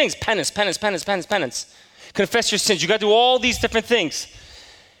these things. Penance. Confess your sins. You got to do all these different things.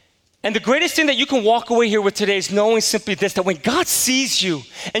 And the greatest thing that you can walk away here with today is knowing simply this, that when God sees you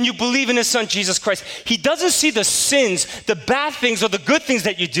and you believe in his son, Jesus Christ, he doesn't see the sins, the bad things, or the good things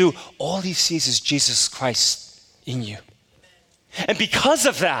that you do. All he sees is Jesus Christ in you. And because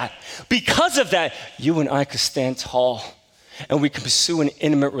of that, you and I could stand tall and we can pursue an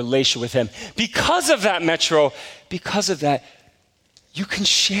intimate relationship with him. Because of that, Metro, you can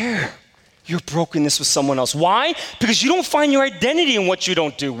share your brokenness with someone else. Why? Because you don't find your identity in what you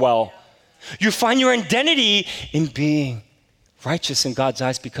don't do well. You find your identity in being righteous in God's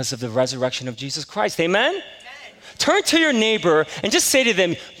eyes because of the resurrection of Jesus Christ. Amen? Amen. Turn to your neighbor and just say to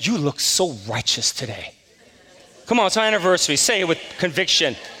them, you look so righteous today. Come on, it's our anniversary. Say it with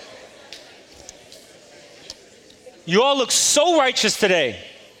conviction. You all look so righteous today.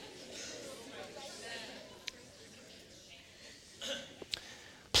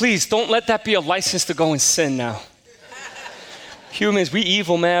 Please don't let that be a license to go and sin now. Humans, we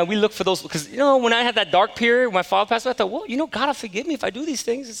evil, man. We look for those, because, when I had that dark period, when my father passed away, I thought, well, God will forgive me if I do these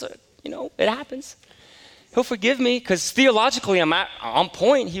things. It's, it happens. He'll forgive me because theologically I'm on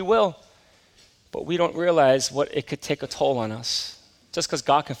point. He will. But we don't realize what it could take a toll on us. Just because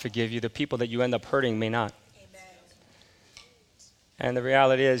God can forgive you, the people that you end up hurting may not. Amen. And the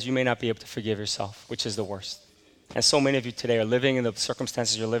reality is you may not be able to forgive yourself, which is the worst. And so many of you today are living in the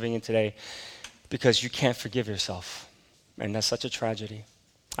circumstances you're living in today because you can't forgive yourself. And that's such a tragedy.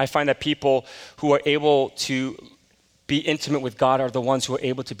 I find that people who are able to be intimate with God are the ones who are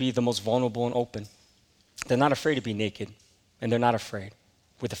able to be the most vulnerable and open. They're not afraid to be naked, and they're not afraid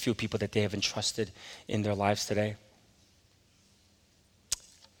with the few people that they have entrusted in their lives today.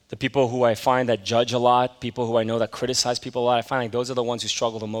 The people who I find that judge a lot, people who I know that criticize people a lot, I find like those are the ones who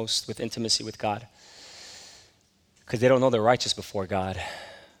struggle the most with intimacy with God. Because they don't know they're righteous before God.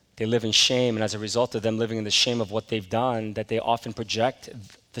 They live in shame, and as a result of them living in the shame of what they've done, that they often project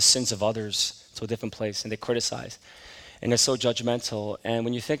the sins of others to a different place, and they criticize. And they're so judgmental. And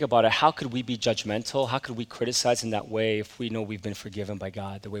when you think about it, how could we be judgmental? How could we criticize in that way if we know we've been forgiven by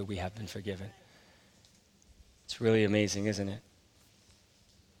God the way we have been forgiven? It's really amazing, isn't it?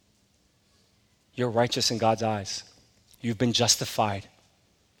 You're righteous in God's eyes. You've been justified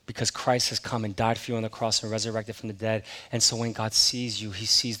because Christ has come and died for you on the cross and resurrected from the dead. And so when God sees you, he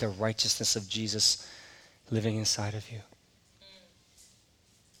sees the righteousness of Jesus living inside of you.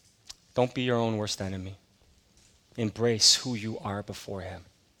 Don't be your own worst enemy. Embrace who you are before him.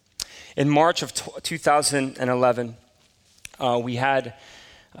 In March of 2011, we had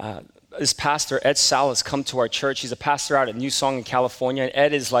this pastor, Ed Salas, come to our church. He's a pastor out at New Song in California. And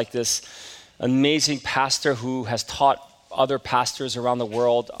Ed is like this amazing pastor who has taught other pastors around the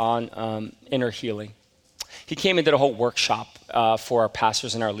world on inner healing. He came and did a whole workshop for our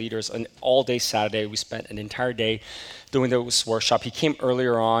pastors and our leaders. And all day Saturday, we spent an entire day doing this workshop. He came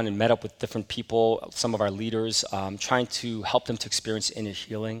earlier on and met up with different people, some of our leaders, trying to help them to experience inner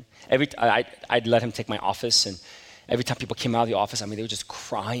healing. I'd let him take my office, and Every time people came out of the office, they were just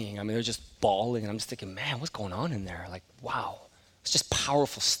crying. They were just bawling. And I'm just thinking, man, what's going on in there? Like, wow, it's just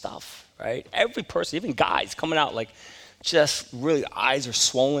powerful stuff, right? Every person, even guys coming out, like, just really eyes are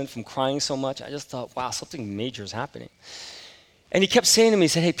swollen from crying so much. I just thought, wow, something major is happening. And he kept saying to me, he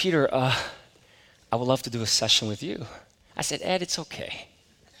said, hey, Peter, I would love to do a session with you. I said, Ed, it's okay.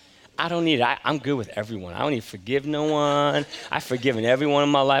 I don't need it. I'm good with everyone. I don't need to forgive no one. I've forgiven everyone in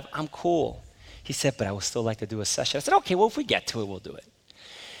my life. I'm cool. He said, but I would still like to do a session. I said, okay, well, if we get to it, we'll do it.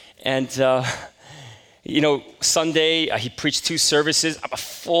 And, Sunday, he preached 2 services, a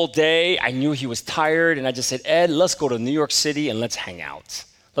full day. I knew he was tired, and I just said, Ed, let's go to New York City and let's hang out.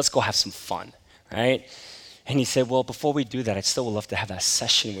 Let's go have some fun, right? And he said, well, before we do that, I'd still would love to have that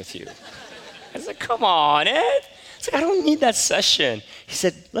session with you. I said, come on, Ed. I don't need that session. He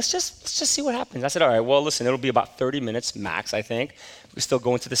said, let's just see what happens. I said, all right, well, listen, it'll be about 30 minutes max, I think. We still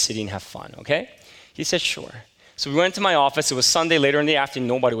go into the city and have fun, okay? He said, sure. So we went to my office. It was Sunday later in the afternoon.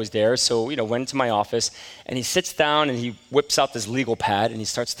 Nobody was there. So, went into my office, and he sits down, and he whips out this legal pad, and he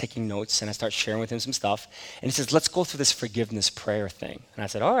starts taking notes, and I start sharing with him some stuff. And he says, let's go through this forgiveness prayer thing. And I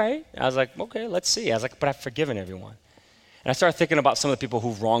said, all right. I was like, okay, let's see. I was like, but I've forgiven everyone. And I started thinking about some of the people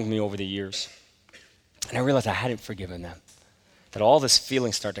who've wronged me over the years. And I realized I hadn't forgiven them, that all this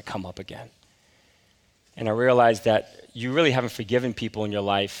feeling started to come up again. And I realized that you really haven't forgiven people in your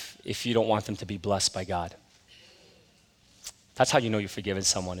life if you don't want them to be blessed by God. That's how you know you've forgiven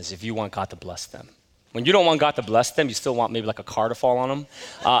someone, is if you want God to bless them. When you don't want God to bless them, you still want maybe like a car to fall on them,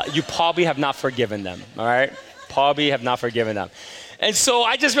 you probably have not forgiven them, all right? Probably have not forgiven them. And so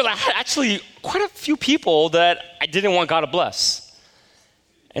I just realized I had actually quite a few people that I didn't want God to bless.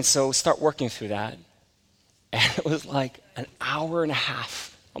 And so start working through that. And it was like an hour and a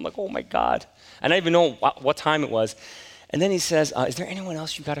half. I'm like, oh my God. And I didn't even know what time it was. And then he says, is there anyone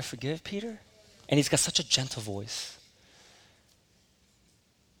else you got to forgive, Peter? And he's got such a gentle voice.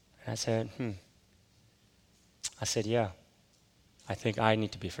 And I said, I said, yeah, I think I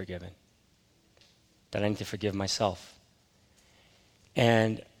need to be forgiven. That I need to forgive myself.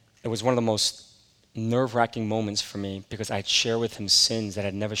 And it was one of the most nerve-wracking moments for me because I'd share with him sins that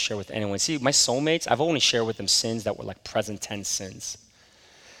I'd never share with anyone. See, my soulmates, I've only shared with them sins that were like present tense sins.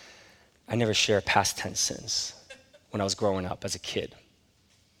 I never shared past tense sins when I was growing up as a kid.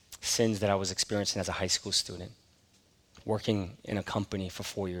 Sins that I was experiencing as a high school student, working in a company for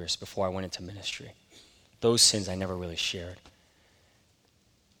 4 years before I went into ministry. Those sins I never really shared.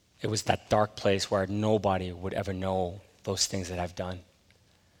 It was that dark place where nobody would ever know those things that I've done.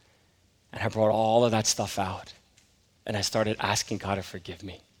 And I brought all of that stuff out. And I started asking God to forgive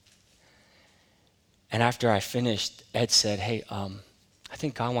me. And after I finished, Ed said, hey, I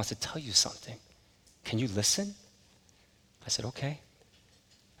think God wants to tell you something. Can you listen? I said, okay.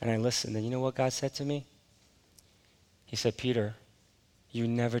 And I listened. And you know what God said to me? He said, Peter, you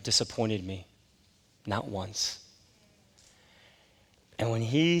never disappointed me. Not once. And when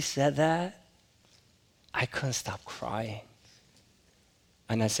he said that, I couldn't stop crying.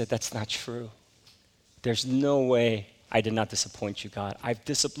 And I said, that's not true. There's no way I did not disappoint you, God.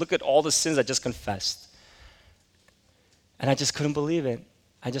 Look at all the sins I just confessed. And I just couldn't believe it.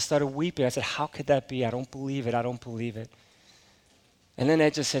 I just started weeping. I said, how could that be? I don't believe it. I don't believe it. And then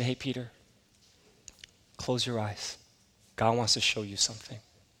Ed just said, hey, Peter, close your eyes. God wants to show you something.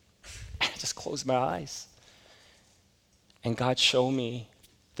 And I just closed my eyes. And God showed me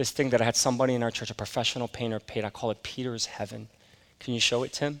this thing that I had somebody in our church, a professional painter, paint. I call it Peter's Heaven. Can you show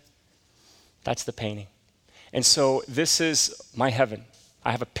it, Tim? That's the painting. And so this is my heaven.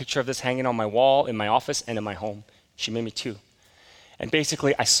 I have a picture of this hanging on my wall in my office and in my home. She made me 2. And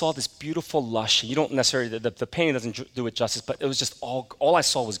basically, I saw this beautiful lush. You don't necessarily, the painting doesn't do it justice, but it was just all I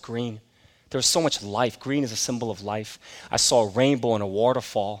saw was green. There was so much life. Green is a symbol of life. I saw a rainbow and a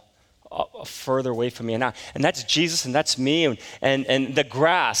waterfall further away from me. And that's Jesus and that's me. And the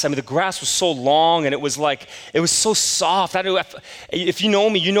grass, the grass was so long and it was so soft. If you know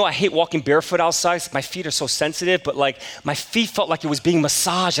me, you know I hate walking barefoot outside. My feet are so sensitive, but my feet felt like it was being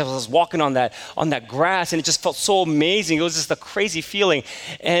massaged as I was walking on that grass, and it just felt so amazing. It was just a crazy feeling.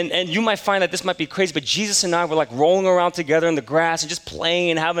 And you might find that this might be crazy, but Jesus and I were rolling around together in the grass and just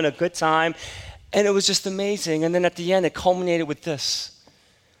playing and having a good time. And it was just amazing. And then at the end, it culminated with this.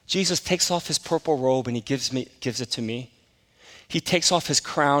 Jesus takes off his purple robe and he gives it to me. He takes off his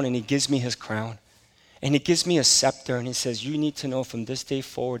crown and he gives me his crown. And he gives me a scepter and he says, you need to know from this day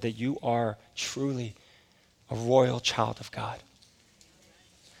forward that you are truly a royal child of God.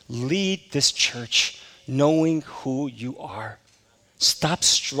 Lead this church knowing who you are. Stop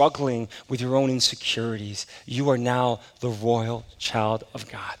struggling with your own insecurities. You are now the royal child of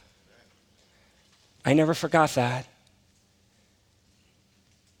God. I never forgot that.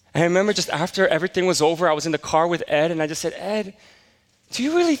 And I remember just after everything was over, I was in the car with Ed, and I just said, Ed, do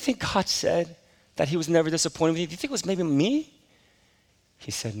you really think God said that he was never disappointed with you? Do you think it was maybe me?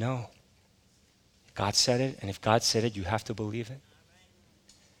 He said, no. God said it, and if God said it, you have to believe it.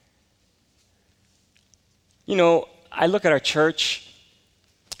 You know, I look at our church,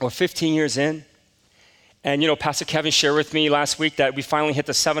 we're 15 years in, and Pastor Kevin shared with me last week that we finally hit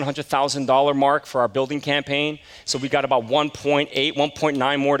the $700,000 mark for our building campaign. So we got about 1.8,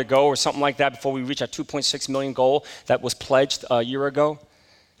 1.9 more to go or something like that before we reach our 2.6 million goal that was pledged a year ago.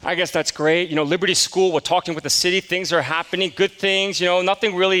 I guess that's great. Liberty School, we're talking with the city. Things are happening, good things.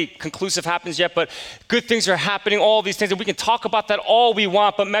 Nothing really conclusive happens yet, but good things are happening, all these things. And we can talk about that all we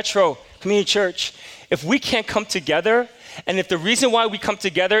want, but Metro Community Church, if we can't come together, and if the reason why we come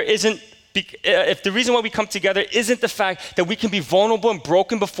together isn't the fact that we can be vulnerable and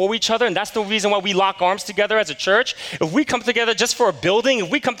broken before each other, and that's the reason why we lock arms together as a church, if we come together just for a building, if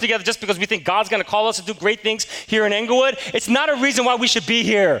we come together just because we think God's going to call us to do great things here in Englewood, it's not a reason why we should be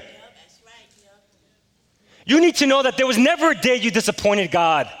here. You need to know that there was never a day you disappointed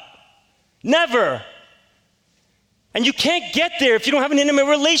God. Never. And you can't get there if you don't have an intimate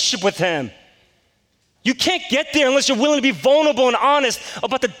relationship with him. You can't get there unless you're willing to be vulnerable and honest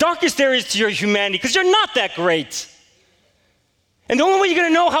about the darkest areas to your humanity, because you're not that great. And the only way you're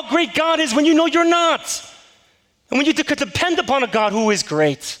going to know how great God is when you know you're not. And when you could depend upon a God who is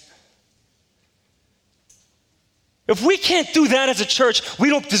great. If we can't do that as a church,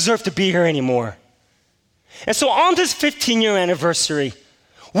 we don't deserve to be here anymore. And so on this 15-year anniversary,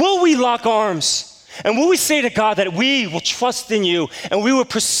 will we lock arms? And will we say to God that we will trust in you and we will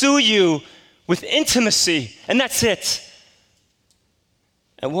pursue you with intimacy, and that's it.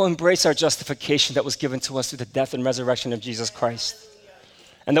 And we'll embrace our justification that was given to us through the death and resurrection of Jesus Christ.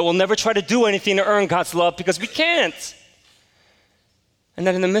 And that we'll never try to do anything to earn God's love because we can't. And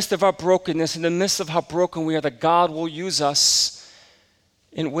that in the midst of our brokenness, in the midst of how broken we are, that God will use us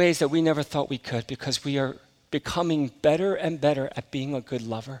in ways that we never thought we could, because we are becoming better and better at being a good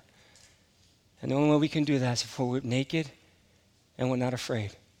lover. And the only way we can do that is if we're naked and we're not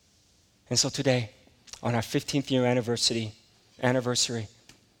afraid. And so today, on our 15th year anniversary,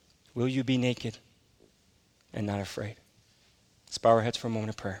 will you be naked and not afraid? Let's bow our heads for a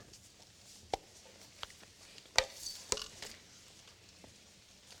moment of prayer.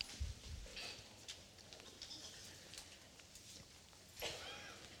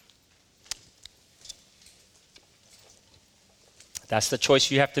 That's the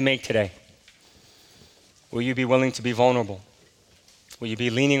choice you have to make today. Will you be willing to be vulnerable? Will you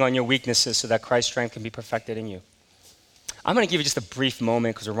be leaning on your weaknesses so that Christ's strength can be perfected in you? I'm going to give you just a brief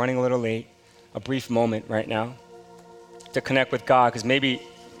moment, because we're running a little late, a brief moment right now to connect with God, because maybe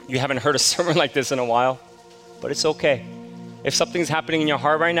you haven't heard a sermon like this in a while, but it's okay. If something's happening in your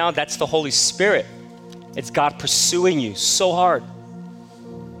heart right now, that's the Holy Spirit. It's God pursuing you so hard.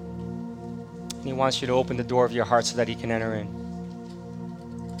 And he wants you to open the door of your heart so that he can enter in.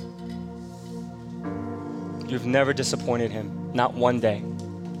 You've never disappointed him. Not one day,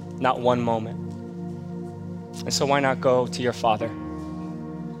 not one moment. And so why not go to your Father,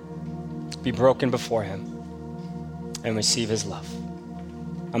 be broken before him, and receive his love?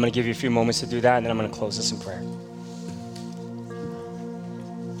 I'm going to give you a few moments to do that, and then I'm going to close this in prayer.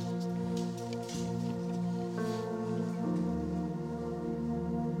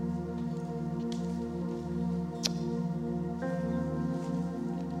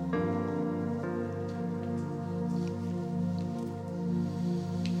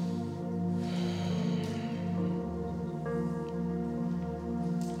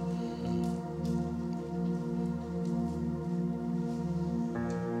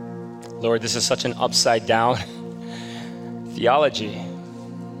 Lord, this is such an upside down theology,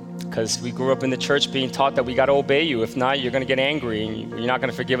 because we grew up in the church being taught that we got to obey you. If not, you're going to get angry and you're not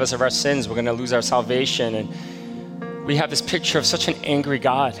going to forgive us of our sins. We're going to lose our salvation. And we have this picture of such an angry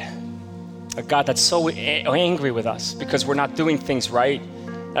God, a God that's so angry with us because we're not doing things right.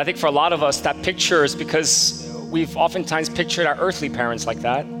 And I think for a lot of us, that picture is because we've oftentimes pictured our earthly parents like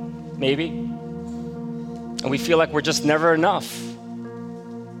that, maybe. And we feel like we're just never enough.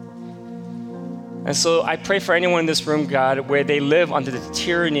 And so I pray for anyone in this room, God, where they live under the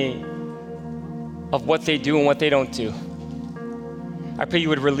tyranny of what they do and what they don't do. I pray you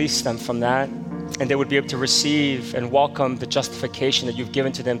would release them from that, and they would be able to receive and welcome the justification that you've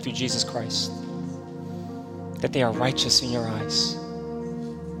given to them through Jesus Christ. That they are righteous in your eyes.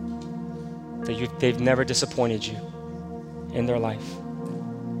 That they've never disappointed you in their life,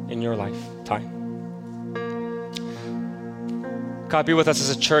 in your lifetime. God, be with us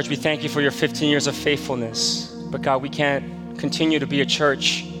as a church. We thank you for your 15 years of faithfulness. But God, we can't continue to be a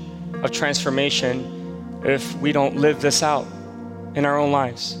church of transformation if we don't live this out in our own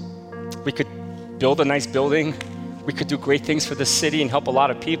lives. We could build a nice building. We could do great things for the city and help a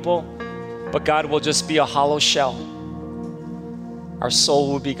lot of people. But God, will just be a hollow shell. Our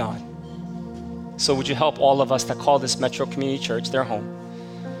soul will be gone. So would you help all of us that call this Metro Community Church their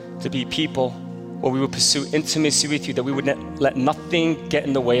home to be people where we would pursue intimacy with you, that we would let nothing get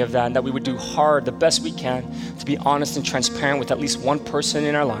in the way of that, and that we would do hard, the best we can, to be honest and transparent with at least one person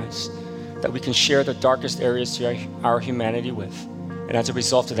in our lives that we can share the darkest areas to our humanity with. And as a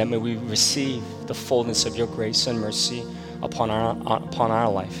result of that, may we receive the fullness of your grace and mercy upon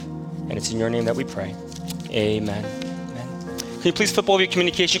our life. And it's in your name that we pray. Amen. Can you please flip over your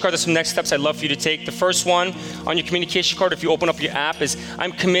communication card? There's some next steps I'd love for you to take. The first one on your communication card, if you open up your app, is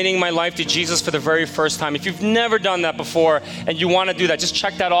I'm committing my life to Jesus for the very first time. If you've never done that before and you want to do that, just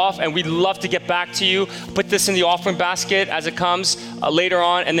check that off, and we'd love to get back to you. Put this in the offering basket as it comes later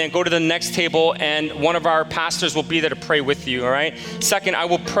on, and then go to the next table, and one of our pastors will be there to pray with you, all right? Second, I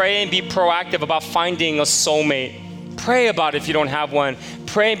will pray and be proactive about finding a soulmate. Pray about it if you don't have one.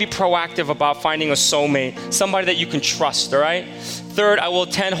 Pray and be proactive about finding a soulmate, somebody that you can trust, all right? Third, I will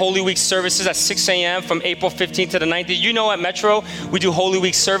attend Holy Week services at 6 a.m. from April 15th to the 19th. You know, at Metro, we do Holy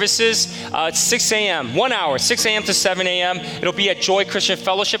Week services at 6 a.m., 1 hour, 6 a.m. to 7 a.m. It'll be at Joy Christian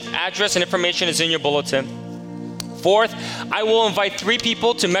Fellowship. Address and information is in your bulletin. Fourth, I will invite 3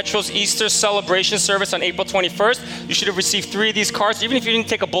 people to Metro's Easter celebration service on April 21st. You should have received 3 of these cards. Even if you didn't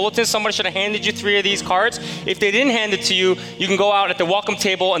take a bulletin, somebody should have handed you 3 of these cards. If they didn't hand it to you, you can go out at the welcome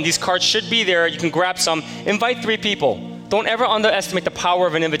table and these cards should be there. You can grab some. Invite 3 people. Don't ever underestimate the power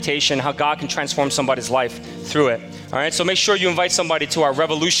of an invitation, how God can transform somebody's life through it. All right, so make sure you invite somebody to our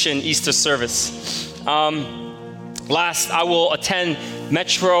Revolution Easter service. Last, I will attend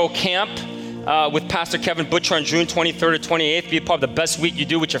Metro Camp with Pastor Kevin Butcher on June 23rd or 28th. Be a part of the best week you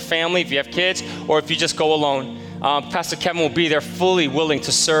do with your family if you have kids, or if you just go alone. Pastor Kevin will be there fully willing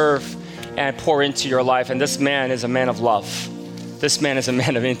to serve and pour into your life. And this man is a man of love. This man is a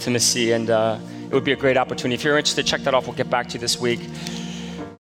man of intimacy, and it would be a great opportunity. If you're interested, check that off. We'll get back to you this week.